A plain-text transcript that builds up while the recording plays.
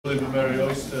Blueberry,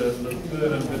 Oyster,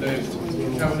 Laburnum, veneered,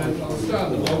 cabinet on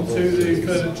stand. On to the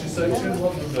furniture section,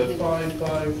 lot number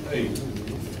 558.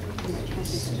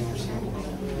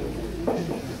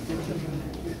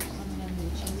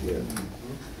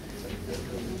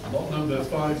 Lot number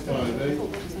 558.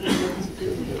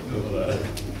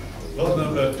 Lot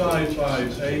number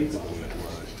 558.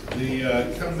 The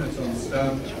cabinet on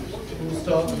stand. We'll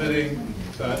start the bidding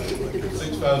at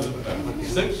 £6,000.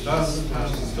 £6,000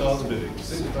 to start the bidding.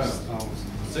 £6,000.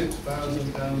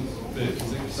 £6,000 bid.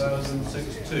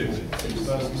 6,062.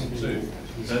 6,002.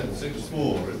 Then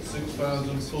 6,400. It's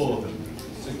 6,400.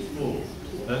 6,400.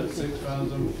 Then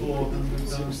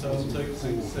 6,400. I'll take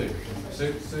 6,600.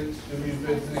 6,600. Give me a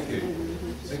bid, Nicky.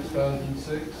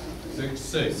 6,006.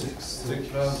 6,600.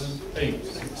 6,008.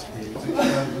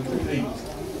 6,008.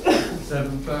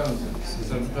 7,000.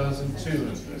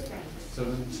 7,200.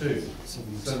 7,200.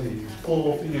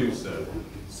 7,400 for you, sir.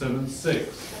 7,600.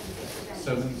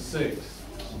 7,600.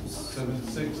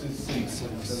 7,600 is seat.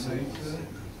 7,800, sir.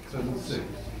 7,600.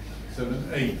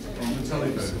 7,800 on the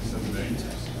telephone.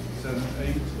 7,800.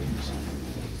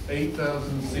 7,800.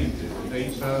 8,000 seated.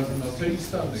 8,000. I'll take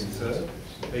standing, sir.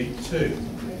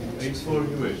 8,200. 8,400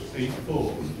 if you wish.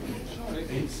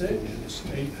 8,400.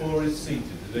 8,600. 8,400 is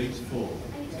seated at 8,400.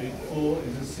 8,400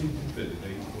 is a seated bid at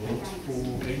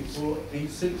 8,400. 8,400.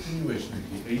 8,600 if you wish,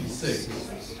 Nicky.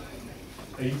 8,600.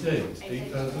 8,800.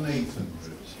 8,800.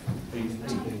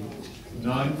 8,800.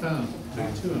 9,000.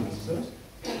 Take 200, sir.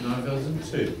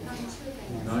 9,200.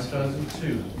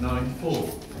 9,200.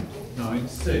 9,400.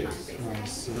 9,600.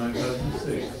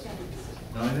 9,600.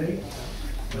 9,800.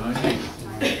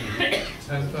 9,800.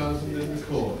 10,000 in the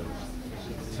corner.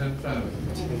 10,000.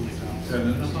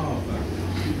 10,500.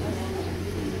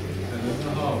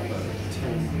 10,500.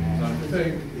 I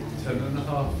think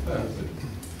 10,500.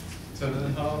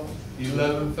 10,500.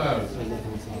 11,000.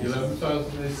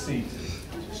 11,000 is seated.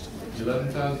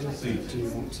 11,000 seated.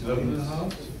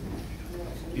 11,500.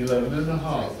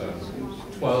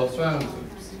 11,500. 12,000.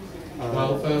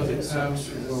 £12,000 is a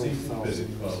seated bid at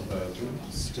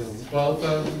 12,000.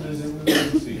 12,000 is in the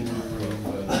non-seated.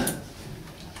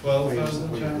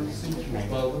 12,000 seated.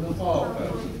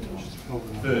 12,500.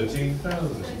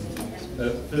 13,000.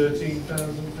 £13,000.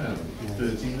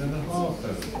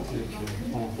 13,500.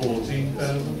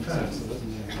 £14,000.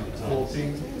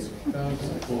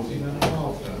 14,000.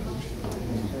 14,500.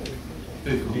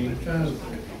 15,000.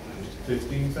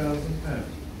 £15,000.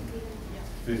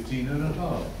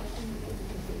 15,500.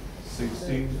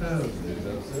 16,000, is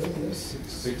that so?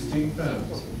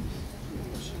 16,000.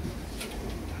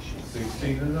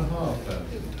 16,500.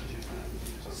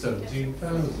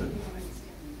 17,000.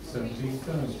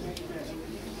 17,000.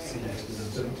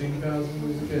 17,000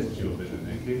 is against your bidder,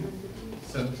 Nicky.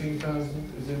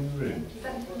 17,000 is in the room.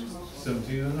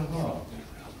 17,500.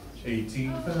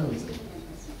 18,000.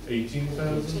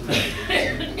 18,000.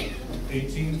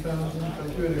 18,000,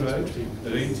 thank you anyway.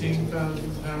 At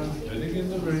 £18,000, bidding in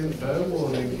the room, fair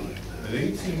warning. At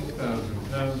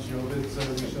 £18,000, your bid, so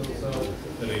we shall sell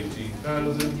at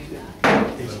 18,000.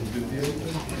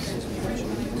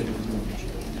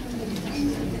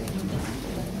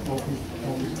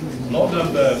 Lot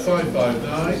number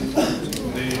 559,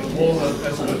 the walnut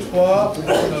escritoire,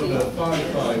 lot number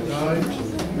 559.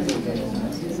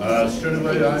 Straight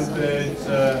away I bid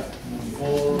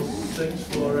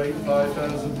 4,648,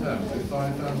 £5,000. At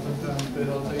 £5,000 bid,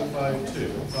 I'll take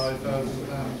 5,200.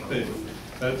 £5,000 bid.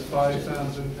 That's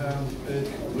 £5,000 bid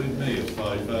with me at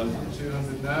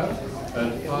 5,200 now.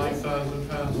 At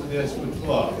 £5,000 with the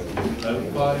escritoire. At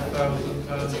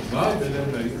 £5,000, my bidder,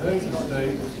 make no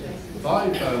mistake.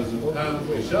 £5,000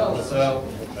 we shall sell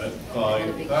at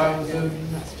 £5,000.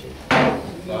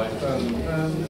 £5,000.